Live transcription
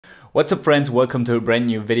What's up friends, welcome to a brand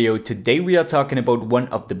new video. Today we are talking about one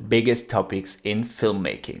of the biggest topics in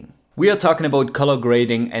filmmaking. We are talking about color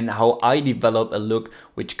grading and how I develop a look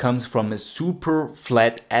which comes from a super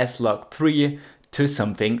flat SLOG3 to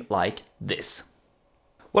something like this.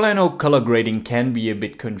 Well, I know color grading can be a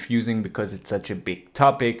bit confusing because it's such a big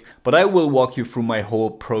topic, but I will walk you through my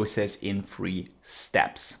whole process in 3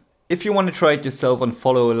 steps. If you want to try it yourself and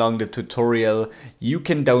follow along the tutorial, you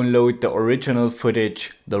can download the original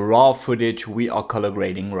footage, the raw footage we are color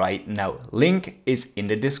grading right now. Link is in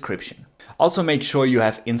the description. Also make sure you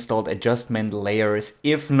have installed adjustment layers.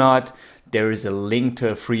 If not, there is a link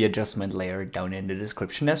to a free adjustment layer down in the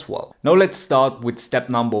description as well. Now let's start with step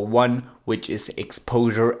number 1, which is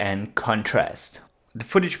exposure and contrast. The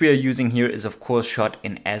footage we are using here is of course shot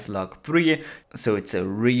in SLOG3, so it's a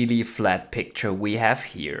really flat picture we have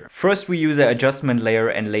here. First we use an adjustment layer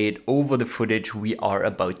and lay it over the footage we are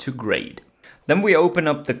about to grade. Then we open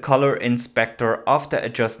up the color inspector of the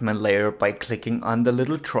adjustment layer by clicking on the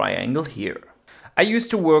little triangle here. I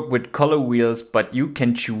used to work with color wheels, but you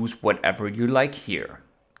can choose whatever you like here.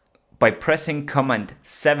 By pressing Command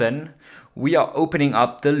 7, we are opening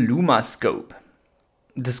up the Luma scope.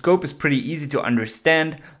 The scope is pretty easy to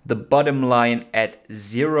understand. The bottom line at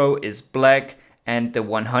 0 is black and the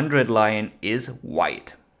 100 line is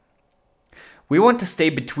white. We want to stay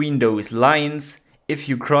between those lines. If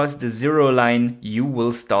you cross the 0 line, you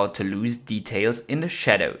will start to lose details in the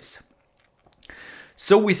shadows.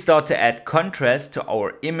 So we start to add contrast to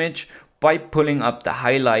our image by pulling up the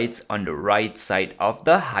highlights on the right side of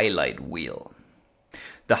the highlight wheel.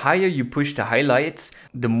 The higher you push the highlights,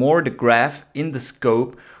 the more the graph in the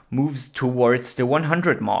scope moves towards the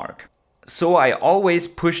 100 mark. So I always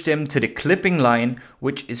push them to the clipping line,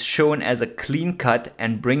 which is shown as a clean cut,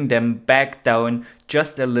 and bring them back down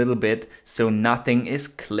just a little bit so nothing is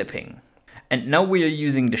clipping. And now we are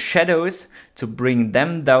using the shadows to bring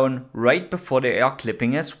them down right before they are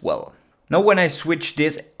clipping as well. Now when I switch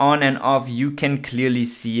this on and off, you can clearly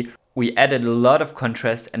see we added a lot of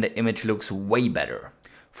contrast and the image looks way better.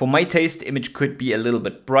 For my taste, the image could be a little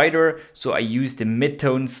bit brighter, so I use the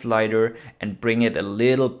mid-tone slider and bring it a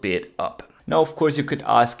little bit up. Now of course you could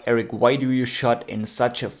ask, Eric, why do you shot in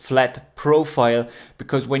such a flat profile?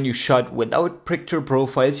 Because when you shot without picture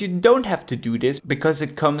profiles, you don't have to do this because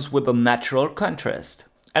it comes with a natural contrast.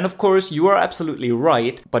 And of course you are absolutely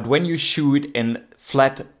right, but when you shoot in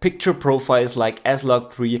flat picture profiles like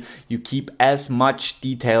SLOG3, you keep as much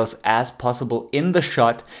details as possible in the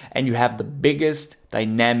shot and you have the biggest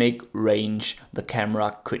dynamic range the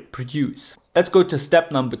camera could produce. Let's go to step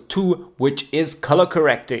number 2, which is color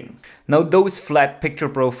correcting. Now those flat picture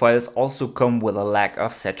profiles also come with a lack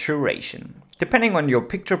of saturation. Depending on your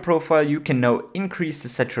picture profile, you can now increase the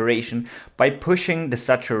saturation by pushing the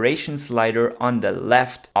saturation slider on the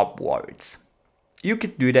left upwards. You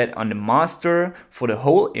could do that on the master for the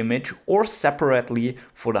whole image or separately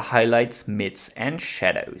for the highlights, mids and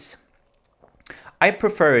shadows. I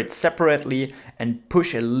prefer it separately and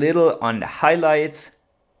push a little on the highlights,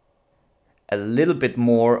 a little bit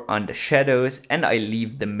more on the shadows, and I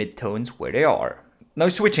leave the midtones where they are. Now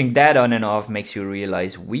switching that on and off makes you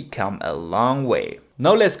realize we come a long way.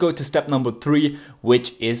 Now let's go to step number 3,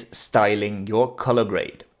 which is styling your color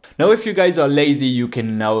grade. Now if you guys are lazy, you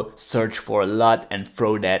can now search for a LUT and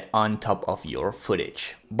throw that on top of your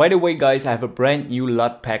footage. By the way guys, I have a brand new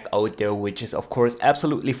LUT pack out there, which is of course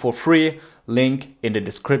absolutely for free. Link in the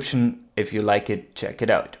description. If you like it, check it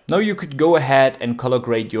out. Now you could go ahead and color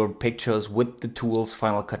grade your pictures with the tools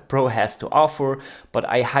Final Cut Pro has to offer, but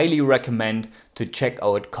I highly recommend to check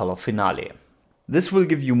out Color Finale. This will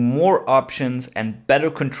give you more options and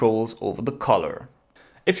better controls over the color.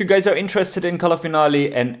 If you guys are interested in Color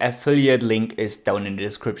Finale, an affiliate link is down in the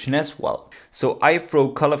description as well. So I throw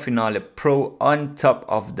Color Finale Pro on top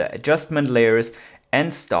of the adjustment layers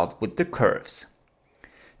and start with the curves.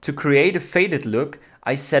 To create a faded look,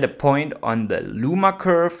 I set a point on the Luma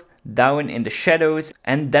curve down in the shadows,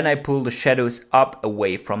 and then I pull the shadows up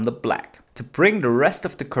away from the black. To bring the rest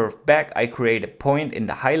of the curve back, I create a point in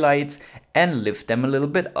the highlights and lift them a little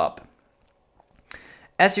bit up.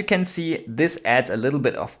 As you can see, this adds a little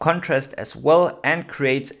bit of contrast as well and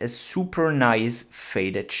creates a super nice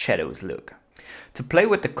faded shadows look. To play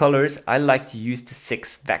with the colors, I like to use the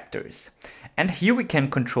 6 vectors. And here we can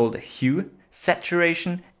control the hue,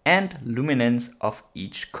 saturation and luminance of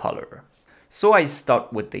each color. So I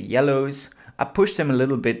start with the yellows, I push them a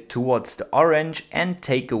little bit towards the orange and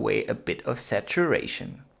take away a bit of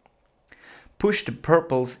saturation. Push the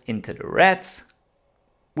purples into the reds.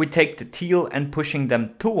 We take the teal and pushing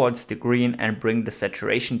them towards the green and bring the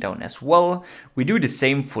saturation down as well. We do the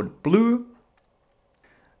same for the blue.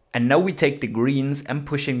 And now we take the greens and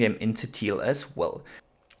pushing them into teal as well,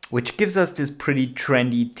 which gives us this pretty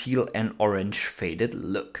trendy teal and orange faded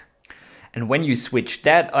look. And when you switch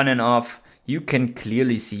that on and off, you can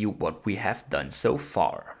clearly see what we have done so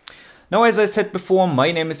far. Now, as I said before,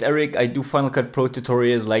 my name is Eric. I do Final Cut Pro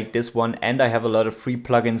tutorials like this one, and I have a lot of free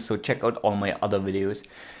plugins, so check out all my other videos.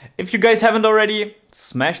 If you guys haven't already,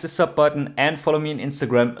 smash the sub button and follow me on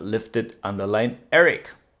Instagram, lifted_Eric.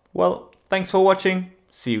 Well, thanks for watching.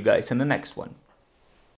 See you guys in the next one.